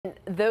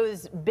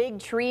those big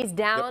trees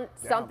down,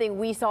 something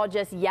we saw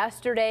just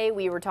yesterday.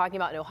 We were talking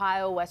about in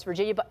Ohio, West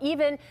Virginia, but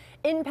even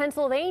in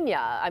Pennsylvania.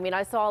 I mean,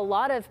 I saw a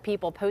lot of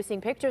people posting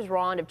pictures,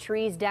 Ron, of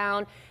trees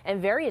down in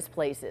various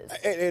places.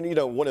 And you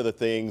know, one of the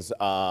things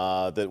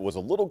that was a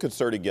little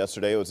concerning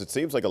yesterday was it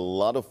seems like a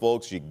lot of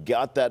folks, you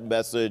got that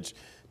message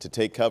to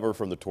take cover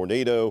from the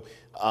tornado,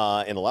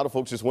 and a lot of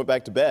folks just went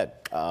back to bed.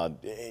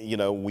 You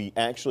know, we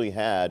actually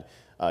had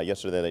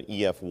yesterday that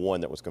EF1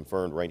 that was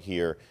confirmed right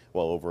here,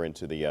 well, over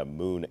into the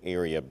Moon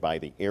area by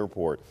the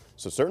airport.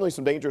 So certainly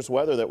some dangerous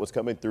weather that was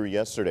coming through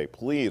yesterday.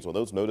 Please, when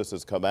those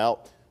notices come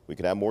out, we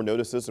could have more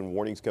notices and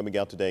warnings coming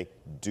out today.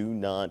 Do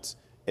not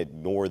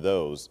ignore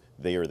those.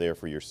 They are there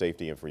for your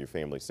safety and for your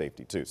family's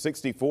safety too.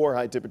 64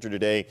 high temperature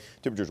today.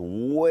 Temperatures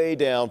way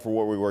down for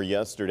where we were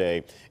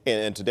yesterday.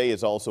 And today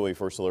is also a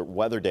first alert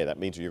weather day. That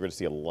means you're going to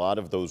see a lot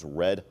of those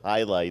red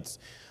highlights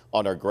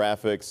on our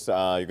graphics.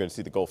 You're going to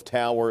see the Gulf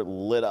Tower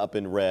lit up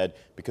in red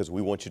because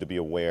we want you to be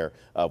aware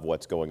of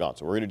what's going on.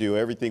 So we're going to do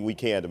everything we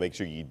can to make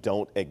sure you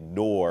don't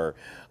ignore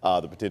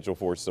the potential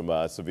for some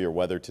severe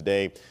weather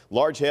today.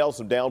 Large hail,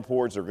 some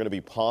downpours are going to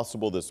be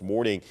possible this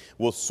morning.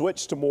 We'll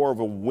switch to more of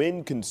a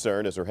wind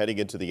concern as we're heading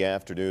into the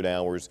afternoon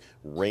hours.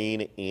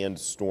 Rain and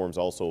storms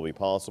also will be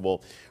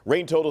possible.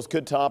 Rain totals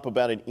could top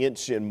about an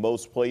inch in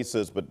most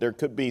places, but there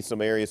could be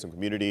some areas, some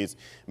communities.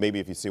 Maybe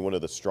if you see one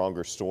of the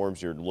stronger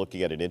storms, you're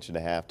looking at an inch and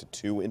a half to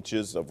 2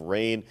 inches of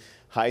rain.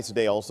 Highs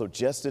today also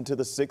just into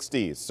the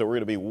 60s. So we're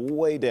going to be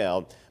way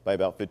down by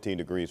about 15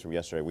 degrees from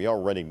yesterday. We are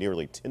running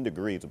nearly 10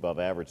 degrees above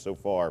average so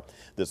far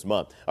this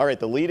month. All right,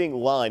 the leading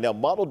line. Now,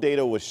 model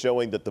data was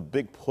showing that the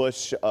big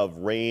push of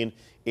rain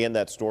and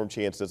that storm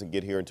chance doesn't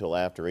get here until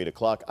after 8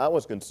 o'clock. I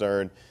was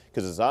concerned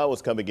because as I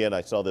was coming in,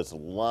 I saw this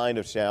line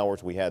of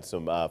showers. We had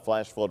some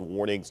flash flood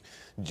warnings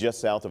just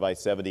south of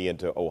I-70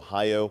 into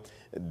Ohio.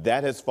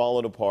 That has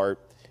fallen apart.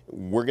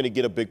 We're going to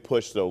get a big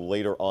push, though,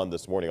 later on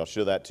this morning. I'll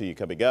show that to you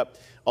coming up.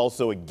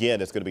 Also, again,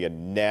 it's going to be a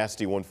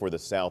nasty one for the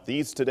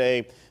southeast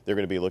today. They're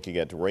going to be looking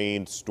at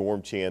rain,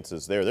 storm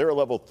chances there. They're a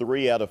level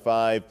 3 out of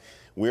 5.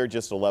 We're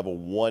just a level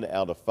 1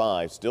 out of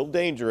 5. Still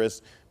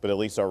dangerous, but at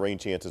least our rain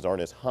chances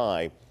aren't as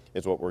high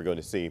as what we're going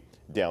to see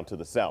down to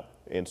the south.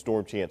 And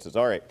storm chances.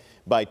 All right,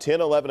 by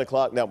 10, 11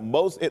 o'clock. Now,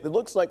 it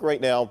looks like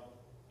right now,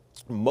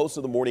 most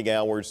of the morning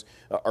hours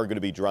are going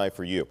to be dry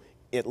for you.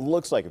 It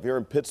looks like if you're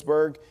in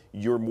Pittsburgh,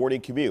 your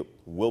morning commute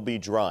will be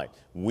dry.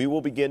 We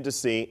will begin to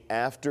see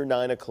after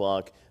 9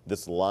 o'clock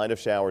this line of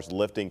showers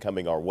lifting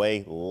coming our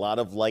way. A lot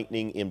of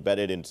lightning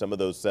embedded in some of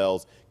those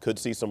cells. Could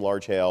see some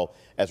large hail.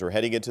 As we're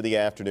heading into the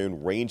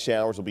afternoon, rain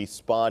showers will be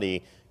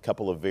spotty. A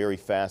couple of very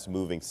fast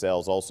moving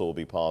cells also will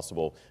be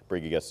possible,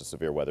 bringing us a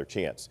severe weather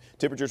chance.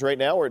 Temperatures right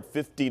now are at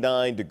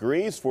 59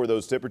 degrees. For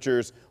those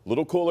temperatures, a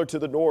little cooler to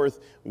the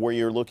north where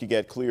you're looking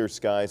at clear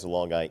skies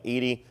along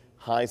I-80.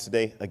 Highs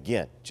today,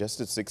 again,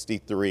 just at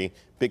 63.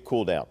 Big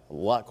cool down, a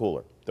lot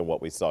cooler than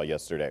what we saw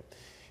yesterday.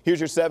 Here's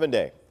your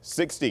 7-day.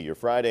 60, your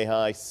Friday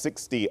high,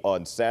 60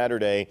 on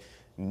Saturday.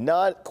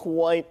 Not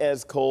quite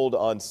as cold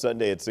on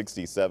Sunday at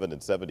 67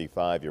 and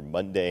 75, your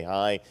Monday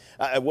high.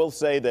 I will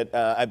say that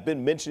I've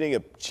been mentioning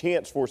a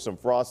chance for some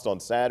frost on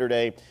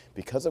Saturday.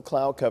 Because of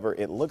cloud cover,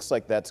 it looks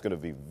like that's going to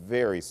be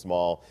very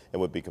small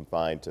and would be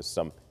confined to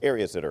some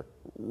areas that are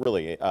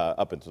really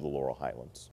up into the Laurel Highlands.